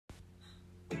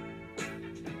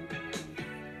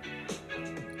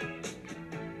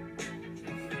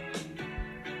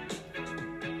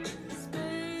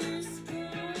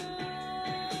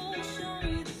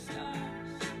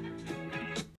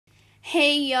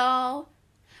Hey y'all,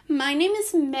 my name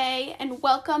is May and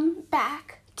welcome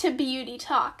back to Beauty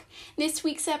Talk. This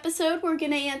week's episode we're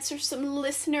going to answer some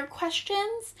listener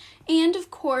questions and of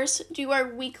course do our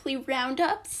weekly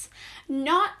roundups.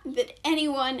 Not that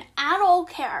anyone at all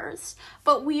cares,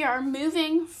 but we are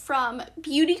moving from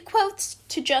beauty quotes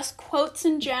to just quotes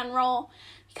in general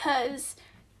because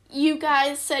you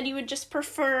guys said you would just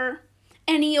prefer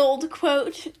any old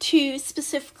quote to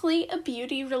specifically a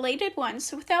beauty-related one.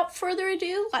 So without further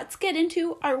ado, let's get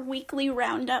into our weekly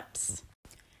roundups.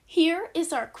 Here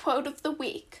is our quote of the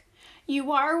week.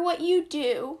 You are what you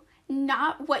do,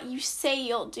 not what you say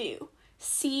you'll do.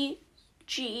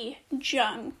 C.G.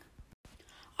 Jung.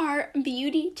 Our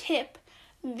beauty tip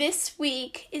this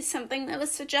week is something that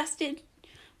was suggested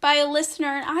by a listener,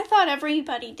 and I thought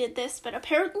everybody did this, but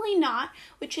apparently not,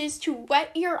 which is to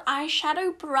wet your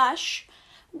eyeshadow brush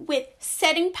with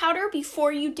setting powder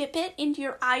before you dip it into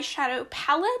your eyeshadow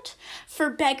palette for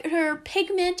better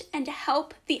pigment and to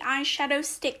help the eyeshadow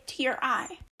stick to your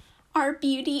eye. Our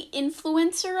beauty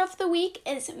influencer of the week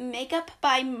is Makeup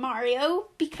by Mario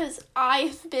because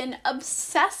I've been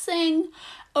obsessing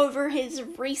over his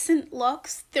recent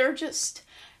looks. They're just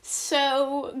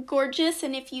so gorgeous,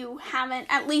 and if you haven't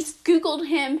at least Googled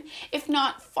him, if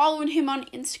not followed him on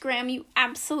Instagram, you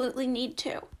absolutely need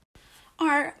to.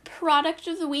 Our product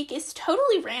of the week is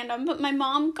totally random, but my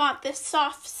mom got this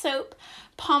soft soap,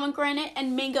 pomegranate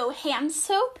and mango hand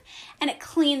soap, and it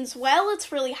cleans well,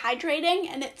 it's really hydrating,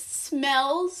 and it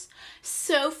smells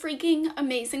so freaking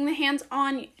amazing. The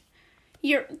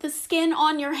skin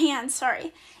on your hands,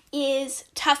 is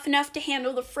tough enough to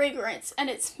handle the fragrance, and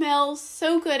it smells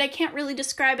so good. I can't really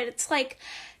describe it. It's like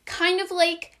kind of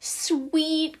like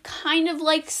sweet, kind of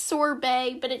like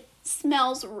sorbet, but it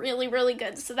smells really, really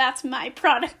good. So that's my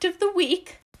product of the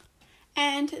week.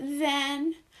 And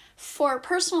then for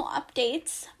personal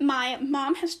updates, my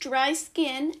mom has dry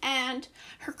skin and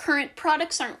her current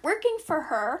products aren't working for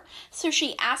her. So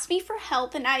she asked me for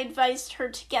help and I advised her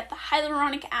to get the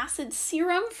hyaluronic acid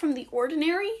serum from The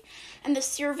Ordinary and the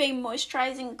CeraVe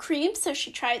moisturizing cream. So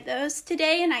she tried those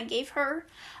today and I gave her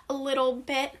a little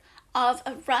bit of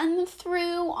a run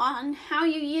through on how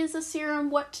you use a serum,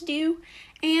 what to do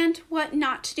and what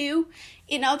not to do.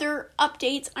 In other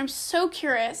updates, I'm so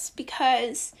curious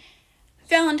because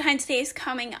Valentine's Day is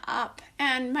coming up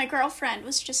and my girlfriend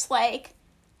was just like,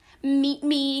 meet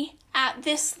me at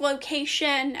this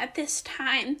location at this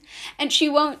time, and she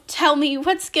won't tell me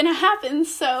what's gonna happen,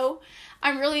 so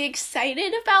I'm really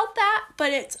excited about that,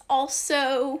 but it's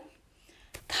also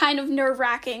kind of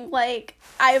nerve-wracking. Like,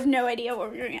 I have no idea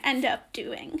what we're gonna end up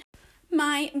doing.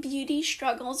 My beauty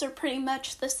struggles are pretty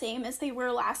much the same as they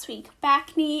were last week.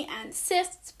 Back knee and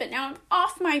cysts, but now I'm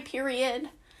off my period,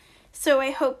 so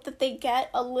I hope that they get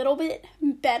a little bit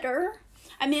better.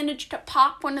 I managed to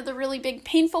pop one of the really big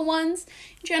painful ones.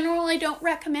 In general, I don't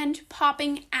recommend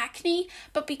popping acne,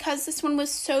 but because this one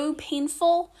was so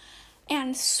painful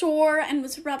and sore and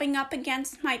was rubbing up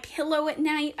against my pillow at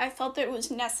night, I felt that it was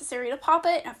necessary to pop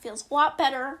it, and it feels a lot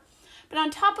better. But on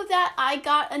top of that, I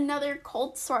got another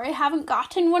cold sore. I haven't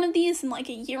gotten one of these in like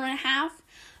a year and a half,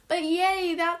 but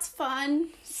yay, that's fun.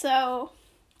 So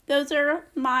those are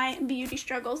my beauty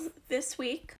struggles this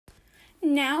week.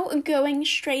 Now, going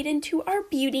straight into our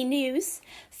beauty news,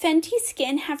 Fenty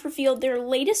Skin have revealed their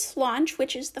latest launch,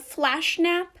 which is the Flash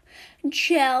Nap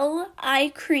Gel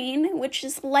Eye Cream, which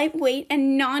is lightweight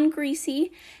and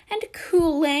non-greasy and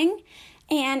cooling,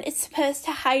 and it's supposed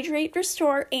to hydrate,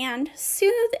 restore, and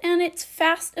soothe, and it's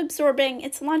fast absorbing.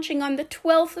 It's launching on the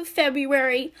 12th of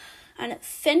February on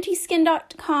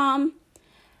FentySkin.com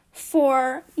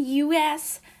for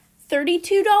US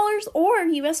 $32 or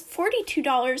US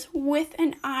 $42 with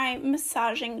an eye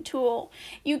massaging tool.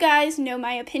 You guys know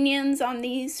my opinions on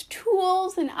these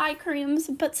tools and eye creams,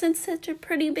 but since it's a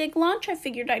pretty big launch, I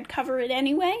figured I'd cover it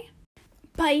anyway.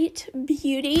 Bite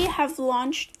Beauty have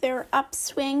launched their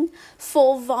Upswing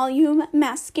Full Volume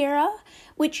Mascara,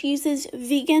 which uses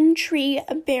vegan tree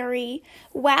berry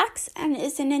wax and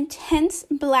is an intense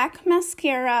black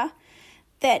mascara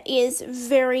that is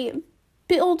very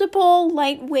buildable,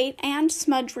 lightweight, and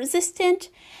smudge resistant.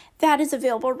 That is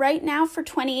available right now for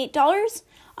 $28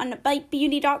 on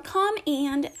bitebeauty.com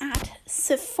and at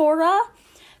Sephora.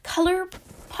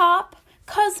 ColourPop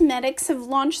Cosmetics have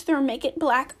launched their Make It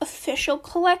Black official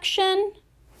collection.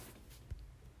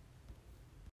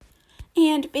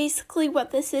 And basically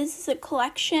what this is a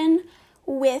collection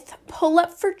with Pull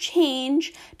Up for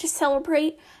Change to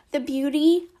celebrate the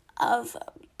beauty of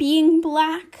Being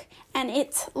Black, and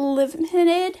it's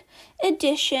limited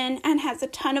edition and has a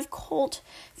ton of cult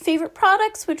favorite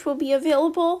products, which will be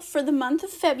available for the month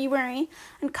of February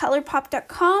on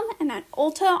ColourPop.com and at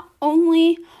Ulta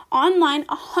only. Online,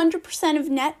 100%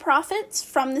 of net profits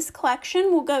from this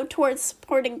collection will go towards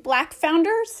supporting Black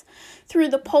founders through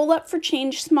the Pull Up for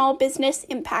Change Small Business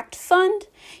Impact Fund.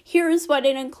 Here is what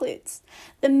it includes.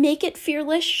 The Make It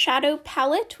Fearless Shadow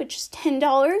Palette, which is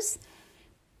 $10,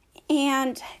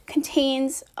 and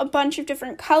contains a bunch of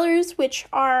different colors, which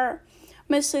are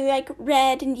mostly like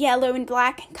red and yellow and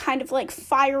black, and kind of like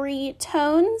fiery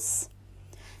tones.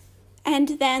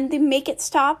 And then the Make It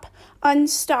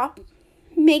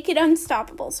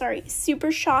Unstoppable,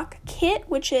 Super Shock Kit,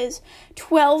 which is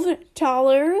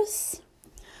 $12.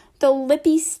 The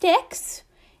Lippy Sticks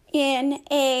in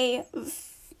a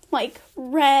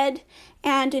red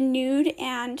and a nude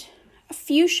and a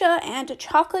fuchsia and a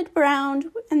chocolate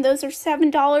brown, and those are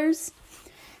 $7.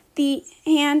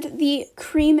 The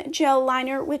Cream Gel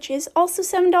Liner, which is also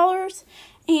 $7,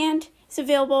 and is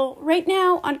available right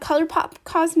now on ColourPop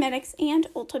Cosmetics and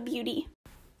Ulta Beauty.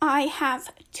 I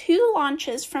have 2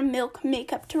 launches from Milk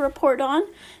Makeup to report on.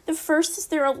 The first is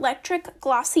their Electric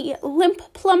Glossy Lip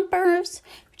Plumpers,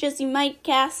 which, as you might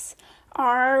guess,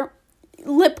 are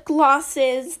lip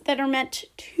glosses that are meant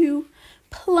to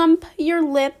plump your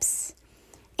lips,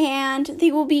 and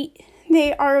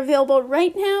they are available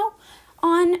right now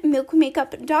on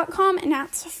milkmakeup.com and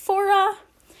at Sephora.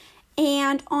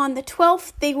 And on the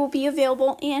 12th, they will be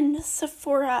available in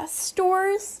Sephora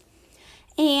stores.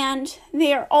 And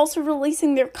they are also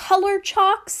releasing their color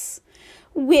chalks,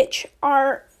 which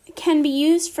can be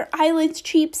used for eyelids,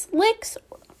 cheeks, lips,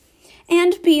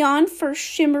 and beyond for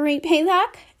shimmery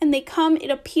payback. And they come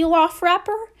in a peel-off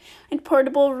wrapper and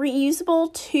portable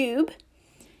reusable tube.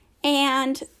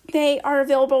 And they are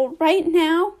available right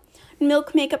now on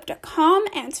milkmakeup.com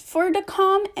and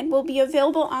Sephora.com, and will be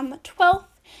available on the 12th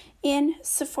in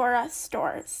Sephora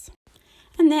stores.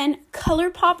 And then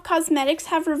ColourPop Cosmetics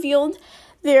have revealed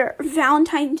their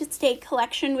Valentine's Day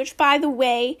collection, which, by the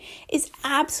way, is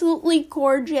absolutely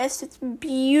gorgeous. It's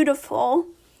beautiful.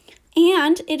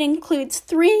 And it includes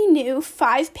 3 new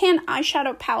 5-pan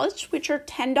eyeshadow palettes, which are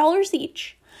 $10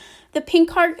 each. The Pink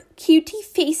Heart Cutie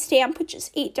Face Stamp, which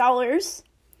is $8.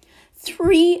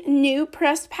 3 new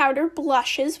pressed powder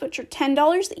blushes, which are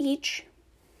 $10 each.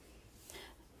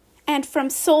 And from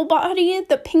Soul Body,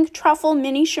 the Pink Truffle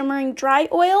Mini Shimmering Dry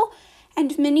Oil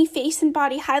and Mini Face and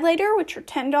Body Highlighter, which are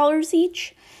 $10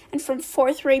 each. And from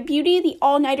Fourth Ray Beauty, the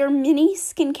All Nighter Mini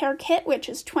Skincare Kit, which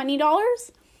is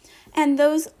 $20. And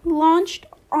those launched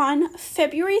on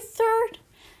February 3rd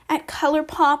at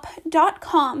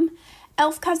ColourPop.com.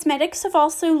 e.l.f. Cosmetics have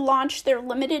also launched their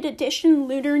limited edition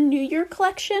Lunar New Year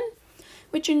collection,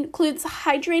 which includes a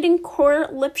Hydrating Core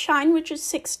Lip Shine, which is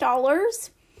 $6.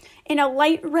 In a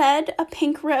light red, a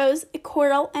pink rose, a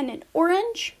coral, and an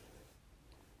orange.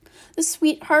 The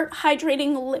Sweetheart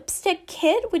Hydrating Lipstick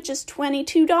Kit, which is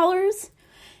 $22,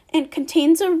 and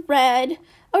contains a red,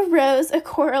 a rose, a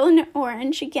coral, and an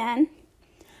orange again.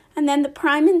 And then the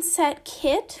Prime and Set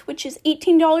Kit, which is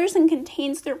 $18 and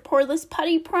contains their Poreless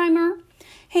Putty Primer,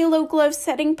 Halo Glow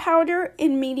Setting Powder,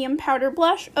 and Medium Powder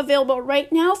Blush, available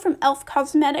right now from e.l.f.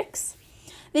 Cosmetics.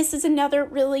 This is another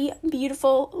really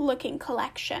beautiful looking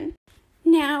collection.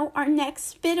 Now, our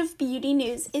next bit of beauty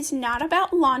news is not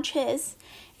about launches.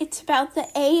 It's about the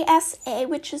ASA,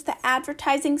 which is the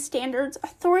Advertising Standards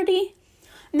Authority.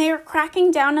 And they are cracking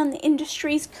down on the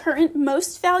industry's current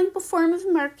most valuable form of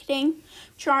marketing,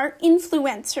 which are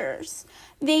influencers.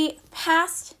 They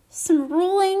passed some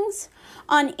rulings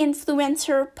on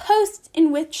influencer posts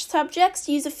in which subjects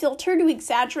use a filter to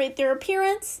exaggerate their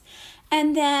appearance,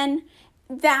 and then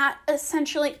that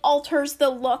essentially alters the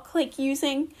look, like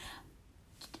using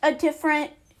a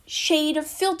different shade of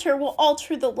filter will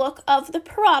alter the look of the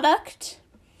product.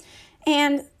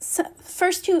 And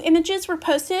first 2 images were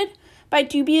posted by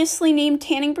dubiously named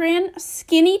tanning brand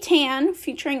Skinny Tan,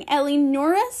 featuring Ellie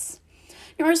Norris.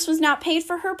 Norris was not paid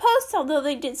for her posts, although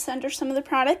they did send her some of the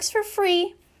products for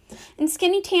free. And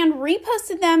Skinny Tan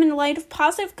reposted them in light of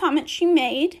positive comments she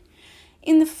made.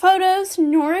 In the photos,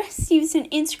 Norris used an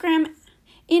Instagram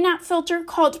in-app filter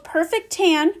called Perfect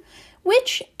Tan,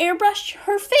 which airbrushed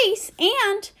her face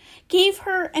and gave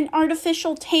her an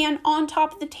artificial tan on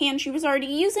top of the tan she was already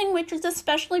using, which is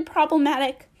especially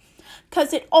problematic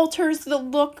because it alters the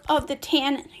look of the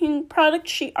tanning product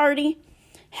she already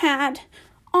had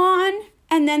on.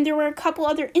 And then there were a couple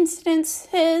other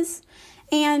incidences,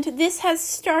 and this has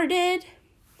started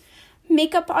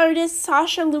makeup artist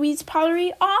Sasha Louise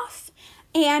Pottery off,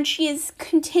 and she is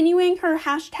continuing her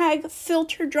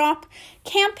 #FilterDrop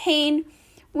campaign,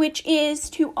 which is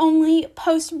to only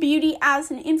post beauty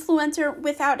as an influencer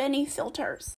without any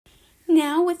filters.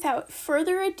 Now, without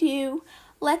further ado,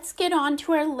 let's get on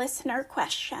to our listener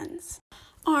questions.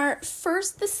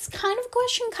 This is kind of a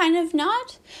question, kind of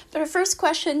not, but our first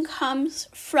question comes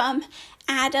from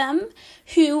Adam,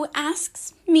 who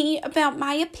asks me about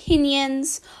my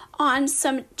opinions on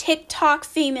some TikTok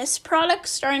famous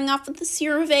products, starting off with the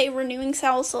CeraVe Renewing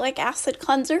Salicylic Acid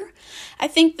Cleanser. I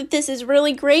think that this is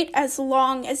really great as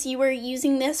long as you are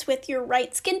using this with your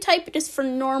right skin type. It is for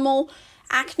normal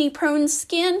acne-prone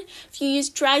skin. If you use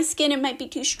dry skin, it might be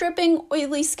too stripping.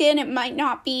 Oily skin, it might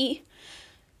not be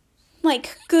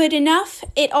good enough.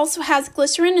 It also has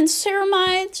glycerin and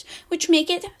ceramides, which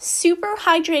make it super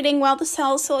hydrating, while the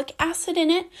salicylic acid in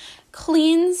it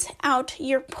cleans out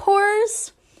your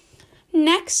pores.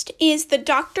 Next is the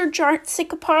Dr. Jart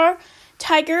Sycamore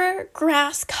Tiger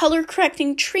Grass Color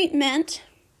Correcting Treatment,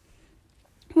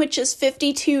 which is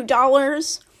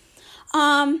 $52.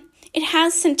 It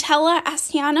has Centella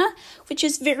Asiana, which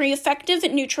is very effective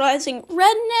at neutralizing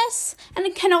redness, and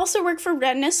it can also work for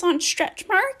redness on stretch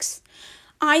marks.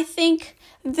 I think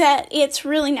that it's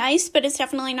really nice, but it's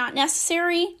definitely not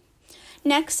necessary.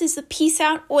 Next is the Peace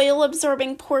Out Oil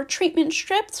Absorbing Pore Treatment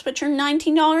Strips, which are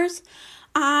 $19.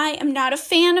 I am not a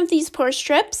fan of these pore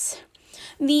strips.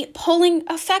 The pulling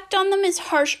effect on them is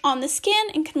harsh on the skin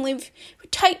and can leave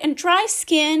tight and dry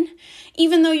skin.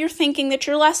 Even though you're thinking that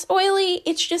you're less oily,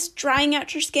 it's just drying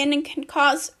out your skin and can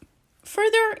cause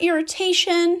further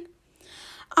irritation.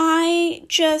 I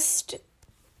just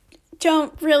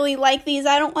don't really like these.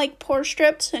 I don't like pore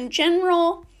strips in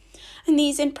general, and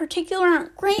these in particular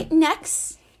aren't great.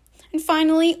 Next, and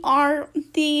finally, are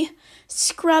the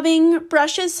scrubbing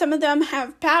brushes. Some of them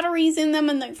have batteries in them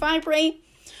and they vibrate,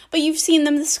 but you've seen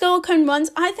them, the silicone ones.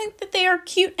 I think that they are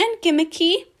cute and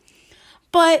gimmicky,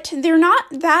 but they're not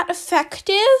that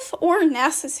effective or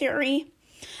necessary.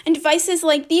 And devices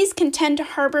like these can tend to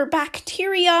harbor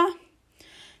bacteria,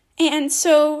 and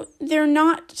so they're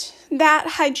not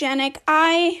that hygienic.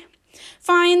 I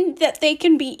find that they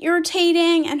can be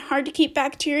irritating and hard to keep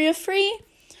bacteria free,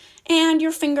 and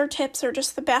your fingertips are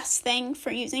just the best thing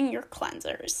for using your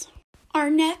cleansers. Our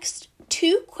next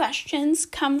two questions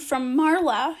come from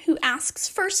Marla, who asks,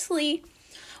 firstly,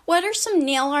 what are some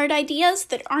nail art ideas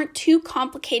that aren't too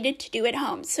complicated to do at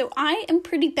home? So I am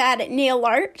pretty bad at nail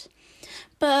art,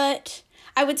 but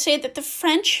I would say that the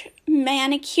French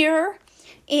manicure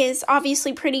is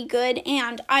obviously pretty good,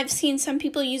 and I've seen some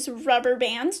people use rubber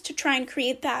bands to try and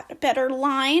create that better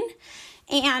line.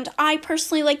 And I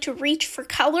personally like to reach for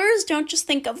colors. Don't just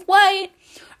think of white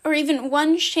or even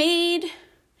one shade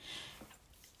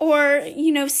or,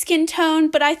 skin tone,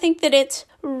 but I think that it's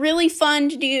really fun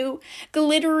to do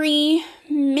glittery,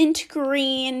 mint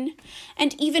green,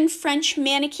 and even French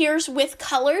manicures with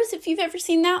colors. If you've ever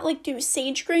seen that, do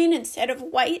sage green instead of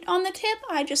white on the tip.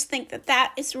 I just think that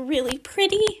that is really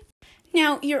pretty.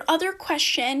 Now, your other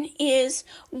question is,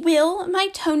 will my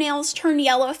toenails turn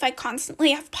yellow if I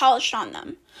constantly have polish on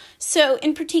them? So,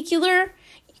 in particular,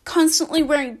 constantly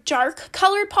wearing dark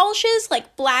colored polishes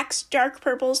like blacks, dark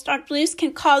purples, dark blues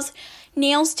can cause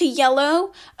nails to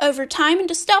yellow over time. And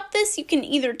to stop this, you can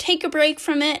either take a break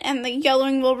from it and the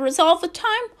yellowing will resolve with time,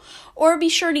 or be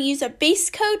sure to use a base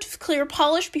coat of clear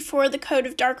polish before the coat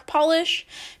of dark polish.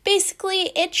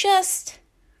 Basically, it just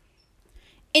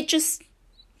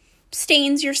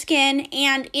stains your skin,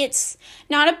 and it's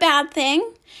not a bad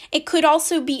thing. It could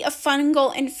also be a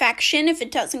fungal infection if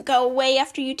it doesn't go away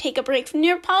after you take a break from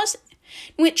nail polish,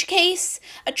 in which case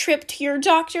a trip to your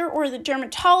doctor or the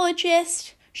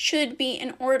dermatologist should be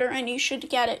in order, and you should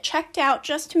get it checked out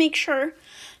just to make sure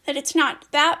that it's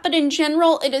not that. But in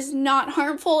general, it is not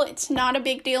harmful, it's not a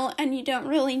big deal, and you don't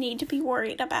really need to be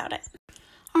worried about it.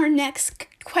 Our next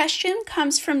question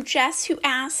comes from Jess, who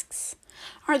asks,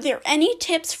 are there any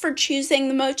tips for choosing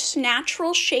the most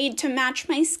natural shade to match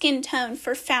my skin tone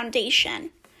for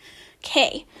foundation?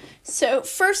 Okay, so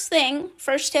first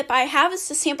tip I have is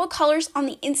to sample colors on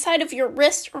the inside of your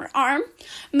wrist or arm.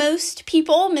 Most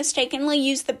people mistakenly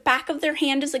use the back of their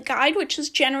hand as a guide, which is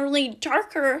generally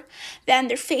darker than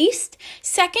their face.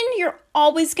 Second, you're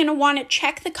always going to want to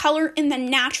check the color in the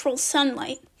natural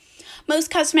sunlight.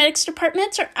 Most cosmetics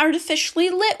departments are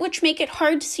artificially lit, which make it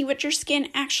hard to see what your skin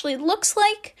actually looks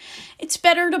like. It's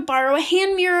better to borrow a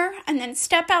hand mirror and then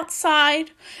step outside,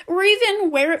 or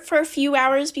even wear it for a few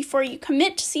hours before you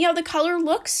commit to see how the color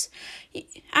looks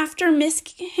after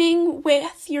mixing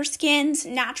with your skin's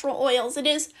natural oils. It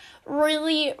is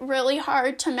really, really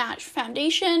hard to match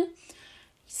foundation.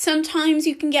 Sometimes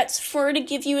you can get Sephora to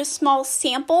give you a small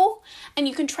sample, and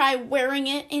you can try wearing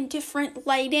it in different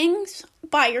lightings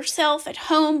by yourself at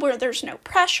home where there's no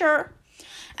pressure,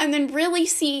 and then really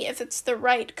see if it's the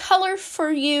right color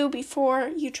for you before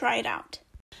you try it out.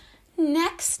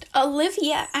 Next,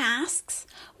 Olivia asks,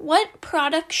 what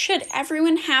products should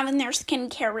everyone have in their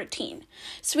skincare routine?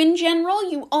 So in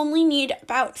general, you only need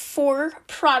about 4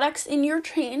 products in your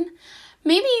routine.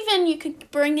 Maybe even you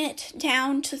could bring it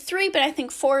down to 3, but I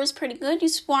think 4 is pretty good. You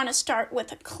just want to start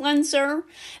with a cleanser.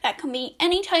 That can be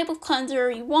any type of cleanser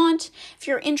you want. If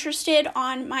you're interested,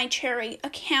 on my Cherry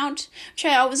account, which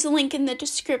I always link in the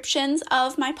descriptions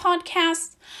of my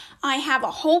podcast, I have a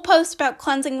whole post about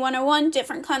Cleansing 101,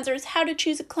 different cleansers, how to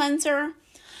choose a cleanser.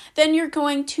 Then you're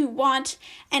going to want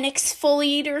an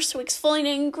exfoliator, so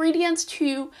exfoliating ingredients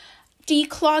to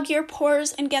declog your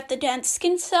pores and get the dense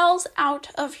skin cells out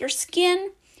of your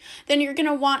skin. Then you're going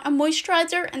to want a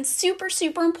moisturizer, and super,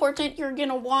 super important, you're going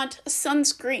to want a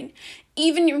sunscreen,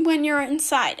 even when you're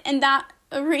inside. And that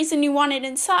reason you want it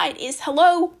inside is,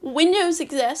 hello, windows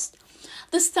exist.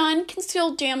 The sun can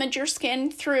still damage your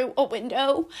skin through a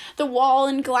window. The wall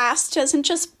and glass doesn't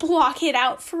just block it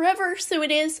out forever. So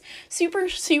it is super,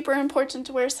 super important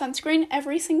to wear sunscreen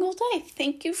every single day.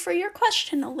 Thank you for your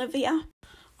question, Olivia.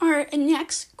 Our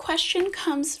next question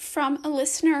comes from a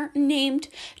listener named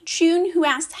June, who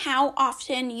asked how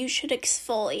often you should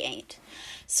exfoliate.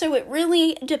 So it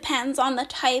really depends on the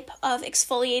type of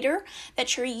exfoliator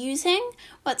that you're using.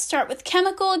 Let's start with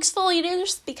chemical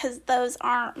exfoliators, because those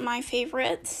are my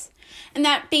favorites. And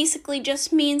that basically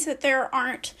just means that there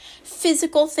aren't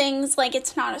physical things, like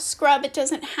it's not a scrub, it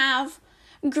doesn't have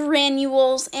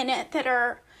granules in it that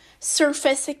are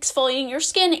surface exfoliating your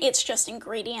skin. It's just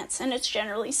ingredients, and it's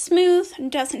generally smooth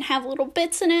and doesn't have little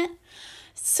bits in it.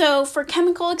 So for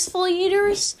chemical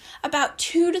exfoliators, about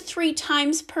 2 to 3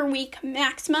 times per week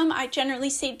maximum. I generally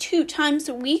say 2 times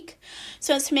a week,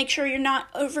 so as to make sure you're not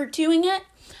overdoing it.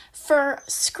 For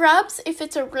scrubs, if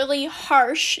it's a really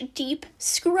harsh, deep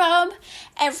scrub,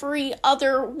 every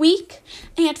other week.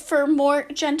 And for more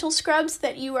gentle scrubs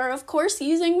that you are, of course,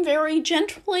 using very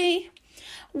gently,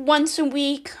 once a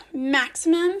week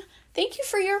maximum. Thank you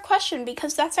for your question,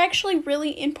 because that's actually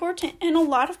really important, and a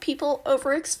lot of people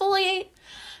over-exfoliate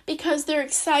because they're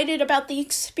excited about the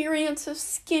experience of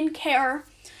skincare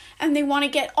and they want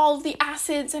to get all of the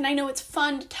acids, and I know it's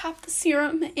fun to tap the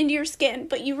serum into your skin,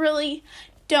 but you really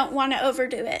don't want to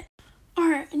overdo it.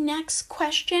 Our next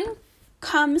question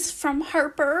comes from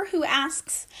Harper, who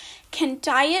asks, can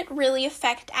diet really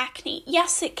affect acne?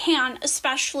 Yes, it can,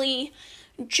 especially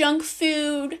junk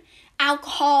food,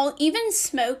 alcohol, even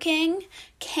smoking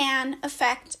can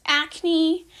affect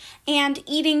acne, and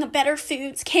eating better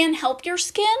foods can help your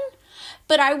skin,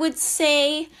 but I would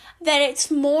say that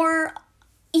it's more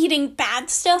eating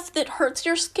bad stuff that hurts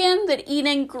your skin than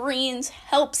eating greens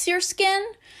helps your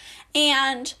skin.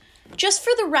 And just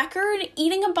for the record,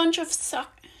 eating a bunch of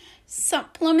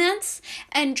supplements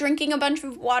and drinking a bunch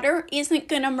of water isn't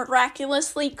going to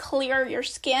miraculously clear your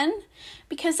skin,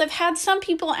 because I've had some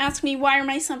people ask me, why are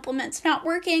my supplements not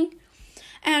working?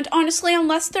 And honestly,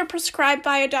 unless they're prescribed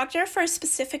by a doctor for a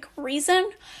specific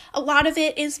reason, a lot of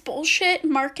it is bullshit,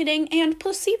 marketing, and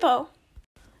placebo.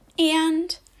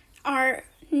 And our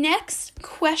next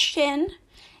question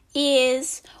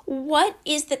is, what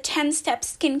is the 10-step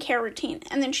skincare routine?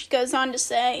 And then she goes on to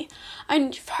say,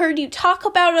 I've heard you talk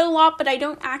about it a lot, but I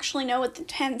don't actually know what the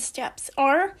 10 steps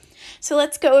are. So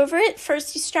let's go over it.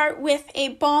 First, you start with a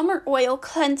balm or oil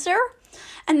cleanser,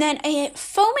 and then a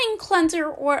foaming cleanser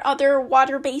or other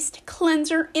water-based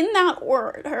cleanser in that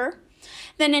order.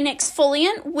 Then an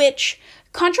exfoliant, which,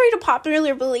 contrary to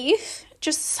popular belief,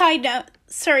 just side note,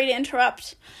 sorry to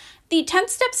interrupt, the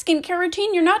 10-step skincare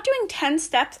routine, you're not doing 10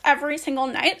 steps every single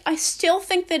night. I still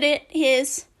think that it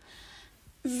is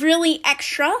really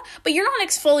extra, but you're not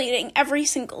exfoliating every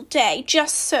single day,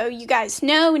 just so you guys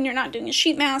know, and you're not doing a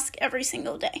sheet mask every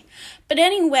single day. But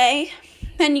anyway,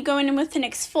 then you go in with an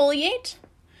exfoliate,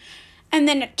 and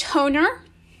then a toner,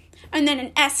 and then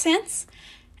an essence,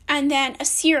 and then a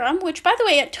serum, which, by the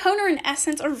way, a toner and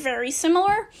essence are very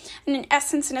similar, and an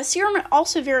essence and a serum are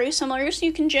also very similar, so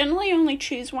you can generally only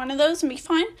choose one of those and be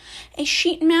fine. A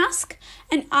sheet mask,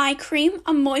 an eye cream,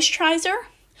 a moisturizer,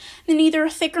 then either a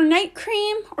thicker night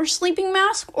cream or sleeping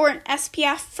mask, or an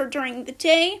SPF for during the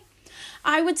day.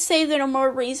 I would say that a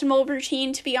more reasonable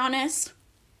routine, to be honest,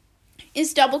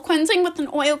 is double cleansing with an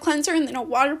oil cleanser and then a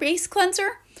water-based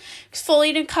cleanser.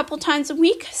 Exfoliate a couple times a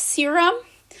week. Serum.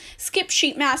 Skip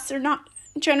sheet masks, they're not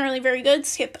generally very good.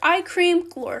 Skip eye cream,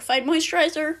 glorified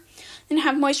moisturizer. and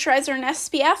have moisturizer and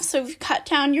SPF. So you've cut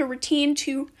down your routine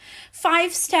to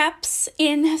 5 steps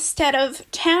instead of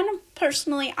 10.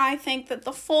 Personally, I think that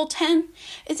the full 10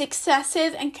 is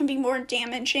excessive and can be more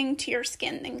damaging to your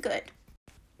skin than good.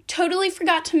 Totally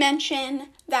forgot to mention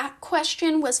that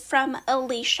question was from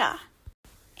Alicia.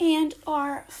 And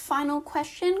our final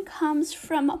question comes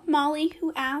from Molly,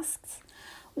 who asks,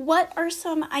 what are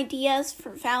some ideas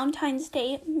for Valentine's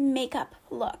Day makeup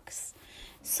looks?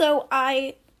 So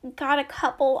I got a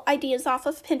couple ideas off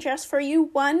of Pinterest for you.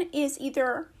 One is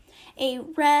either a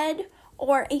red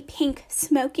or a pink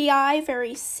smoky eye,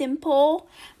 very simple.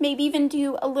 Maybe even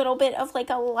do a little bit of like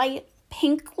a light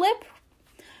pink lip.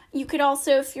 You could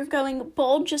also, if you're going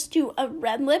bold, just do a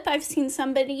red lip. I've seen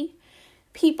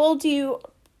people do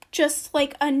just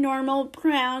like a normal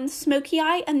brown smoky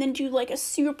eye and then do like a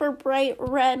super bright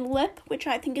red lip, which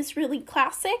I think is really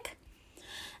classic.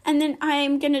 And then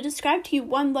I'm going to describe to you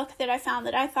one look that I found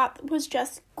that I thought was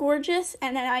just gorgeous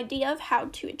and an idea of how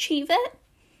to achieve it,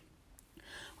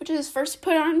 which is first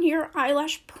put on your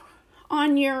eyelash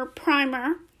on your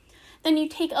primer. Then you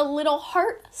take a little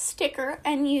heart sticker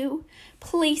and you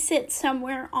place it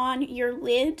somewhere on your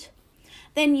lid.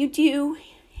 Then you do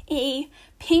a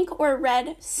pink or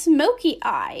red smoky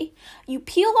eye. You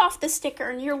peel off the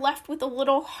sticker and you're left with a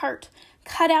little heart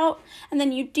cut out. And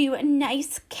then you do a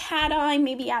nice cat eye,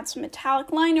 maybe add some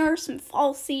metallic liner, some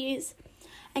falsies,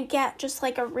 and get just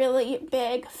like a really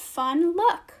big fun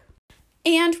look.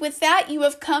 And with that, you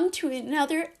have come to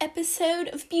another episode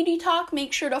of Beauty Talk.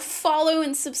 Make sure to follow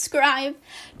and subscribe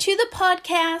to the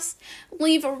podcast.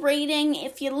 Leave a rating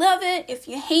if you love it, if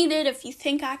you hate it, if you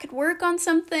think I could work on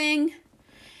something.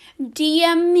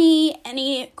 DM me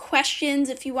any questions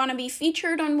if you want to be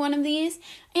featured on one of these.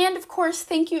 And of course,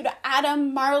 thank you to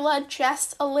Adam, Marla,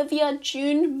 Jess, Olivia,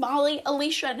 June, Molly,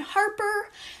 Alicia, and Harper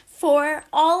for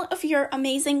all of your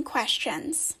amazing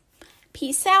questions.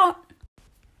 Peace out.